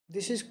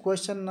This is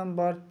question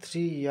number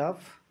 3f.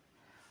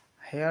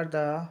 Here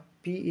the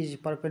P is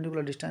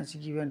perpendicular distance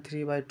given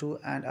 3 by 2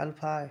 and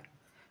alpha,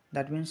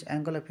 that means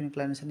angle of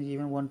inclination is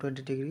given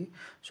 120 degree.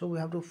 So we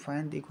have to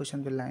find the equation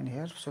of the line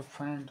here. So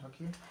find,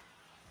 okay,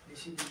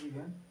 this is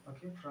given,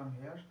 okay, from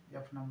here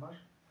f number,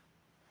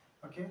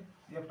 okay,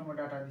 f number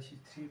data, this is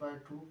 3 by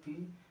 2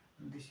 P,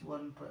 and this is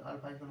 1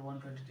 alpha equal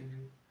 120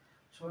 degree.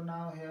 So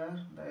now here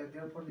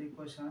therefore the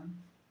equation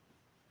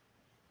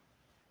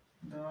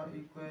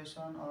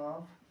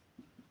of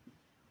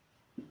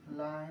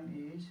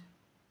line is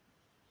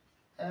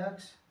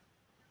x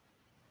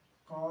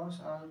cos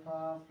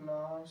alpha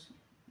plus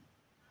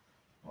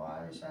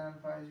y sin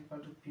alpha is equal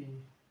to P.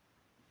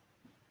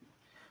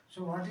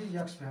 So what is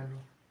x value?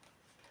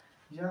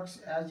 X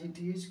as it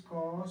is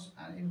cos,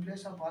 and in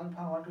place of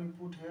alpha what we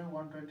put here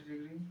 120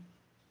 degree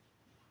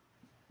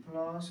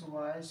plus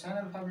y sin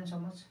alpha means how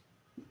much?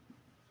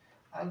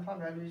 Alpha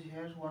value is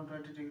here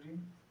 120 degree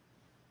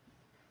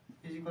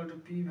is equal to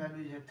P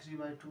value is here 3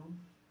 by 2.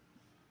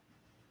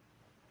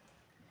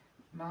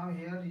 Now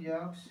here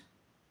x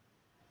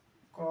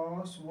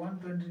cos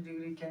 120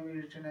 degree can be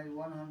written as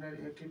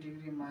 180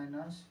 degree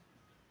minus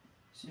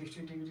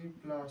 60 degree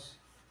plus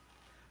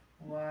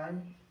y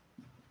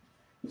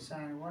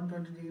sin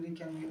 120 degree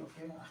can be,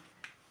 okay,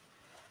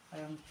 I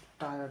am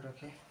tired,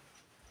 okay.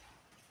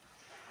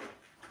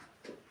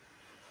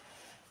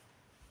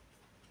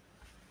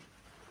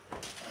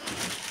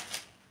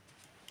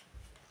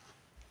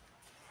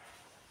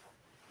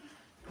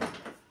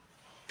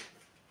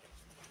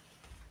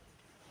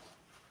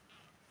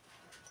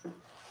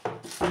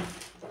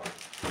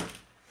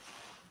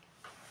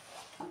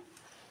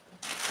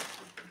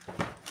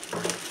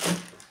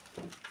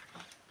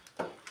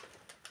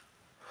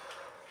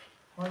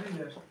 What is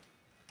that?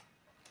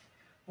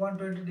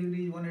 120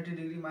 degree,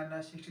 180 degree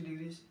minus 60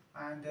 degrees,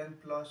 and then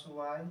plus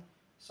y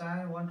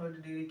sin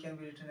 120 degree can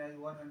be written as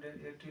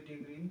 180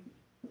 degree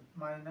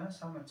minus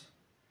how much?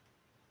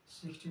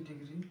 60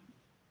 degree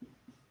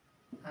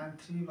and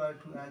 3 by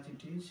 2 as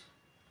it is.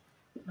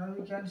 Now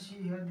we can see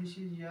here this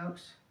is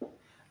x,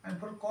 and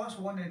for cos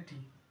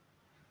 180,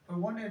 for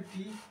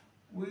 180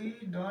 we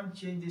don't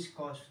change this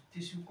cos.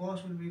 This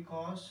cos will be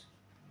cos,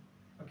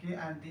 okay,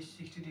 and this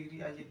 60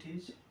 degree as it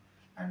is.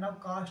 And now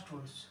cos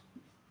tools,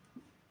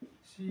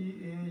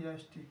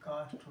 CAST,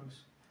 cos tools.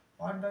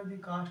 What does the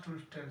cos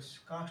tools tells?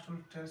 Cos tools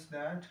tells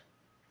that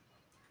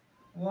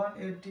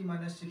 180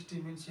 minus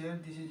 60 means here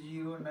this is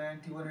 0,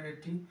 90,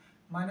 180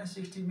 minus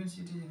 60 means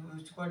it is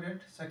which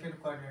quadrant? Second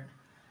quadrant.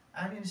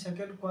 And in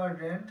second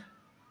quadrant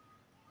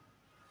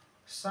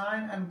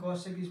sine and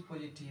cosec is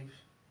positive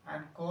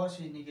and cos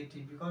is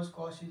negative, because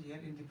cos is here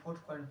in the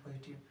fourth quadrant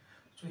positive.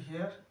 So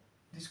here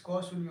this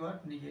cos will be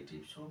what?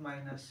 Negative, so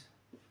minus.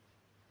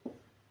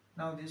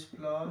 Now this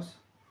plus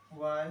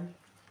y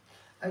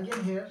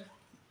again here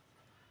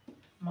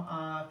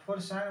for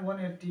sine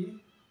 180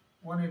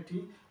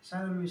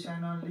 sine will be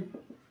sine only,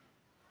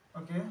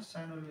 okay,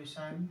 sine will be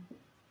sine,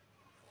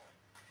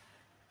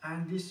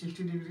 and this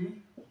 60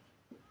 degree.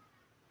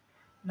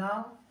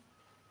 Now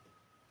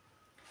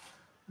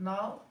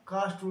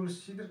cos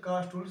tools, see the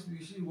cos tools,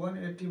 this is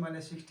 180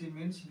 minus 60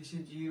 means this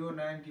is 0,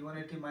 90,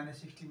 180 minus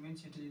 60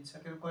 means it is in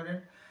second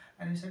quadrant,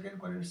 and in second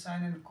quadrant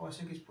sine and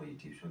cosec is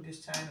positive, so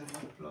this sine will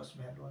be plus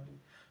value only,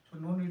 so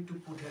no need to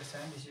put here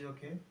sine, this is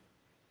okay,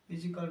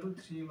 is equal to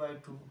 3 by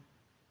 2.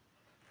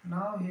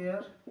 Now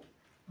here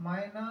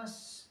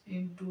minus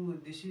into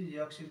this is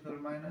x is equal to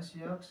minus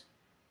x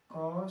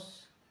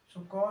cos, so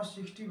cos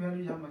 60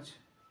 value is how much?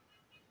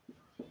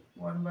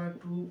 1 by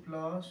 2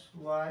 plus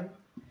y,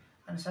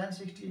 and sin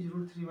 60 is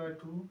root 3 by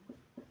 2,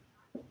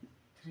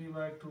 3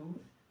 by 2.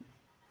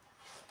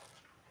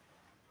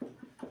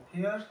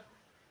 Here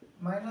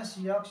minus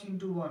x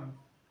into 1,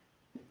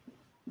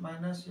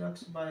 minus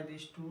x by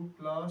this 2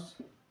 plus,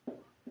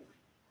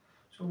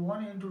 so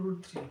 1 into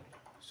root 3,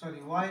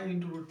 sorry, y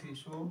into root 3,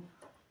 so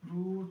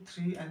root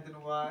 3 and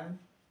then y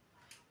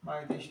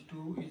by this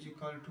 2 is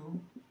equal to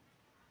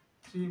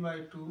 3 by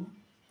 2.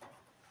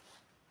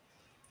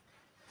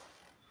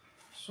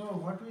 So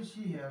what we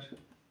see here,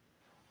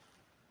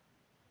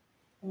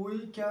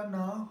 we can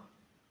now,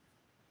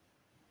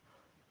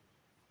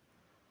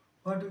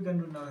 what we can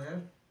do now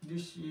here,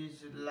 this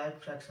is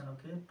like fraction,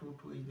 okay,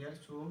 2 is there,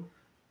 so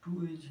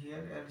 2 is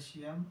here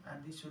LCM,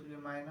 and this should be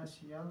minus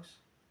x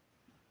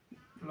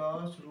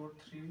plus root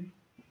 3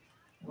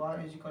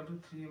 y is equal to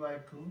 3 by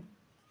 2.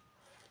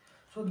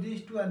 So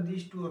these two and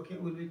these two, okay,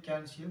 will be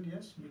cancelled,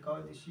 yes,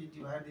 because this is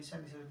divide this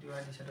and this is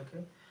divide this,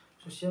 okay,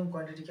 so same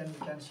quantity can be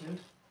cancelled.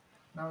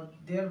 Now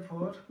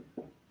therefore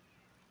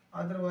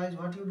otherwise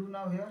what you do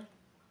now here,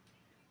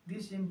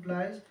 this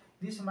implies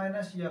this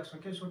minus x,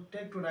 okay, so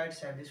take to right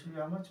side, this will be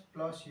how much?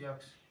 Plus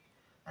x,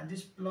 and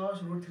this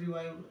plus root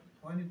 3y,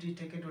 when it is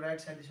taken to right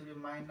side this will be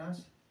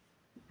minus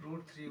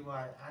root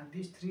 3y, and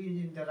this 3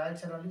 is in the right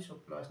side only, so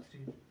plus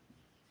 3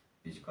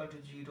 is equal to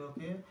 0,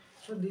 okay.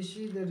 So this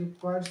is the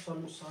required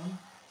solution.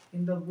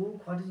 In the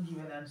book what is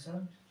given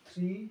answer?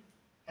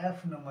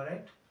 3f number,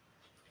 right?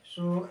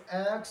 So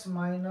x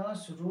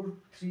minus root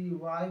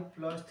 3y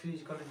plus 3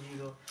 is equal to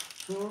 0.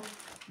 So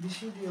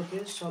this is the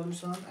okay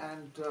solution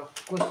and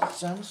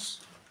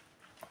questions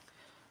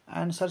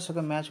answers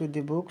okay match with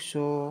the book.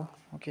 So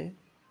okay,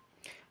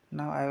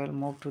 now I will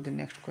move to the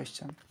next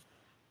question.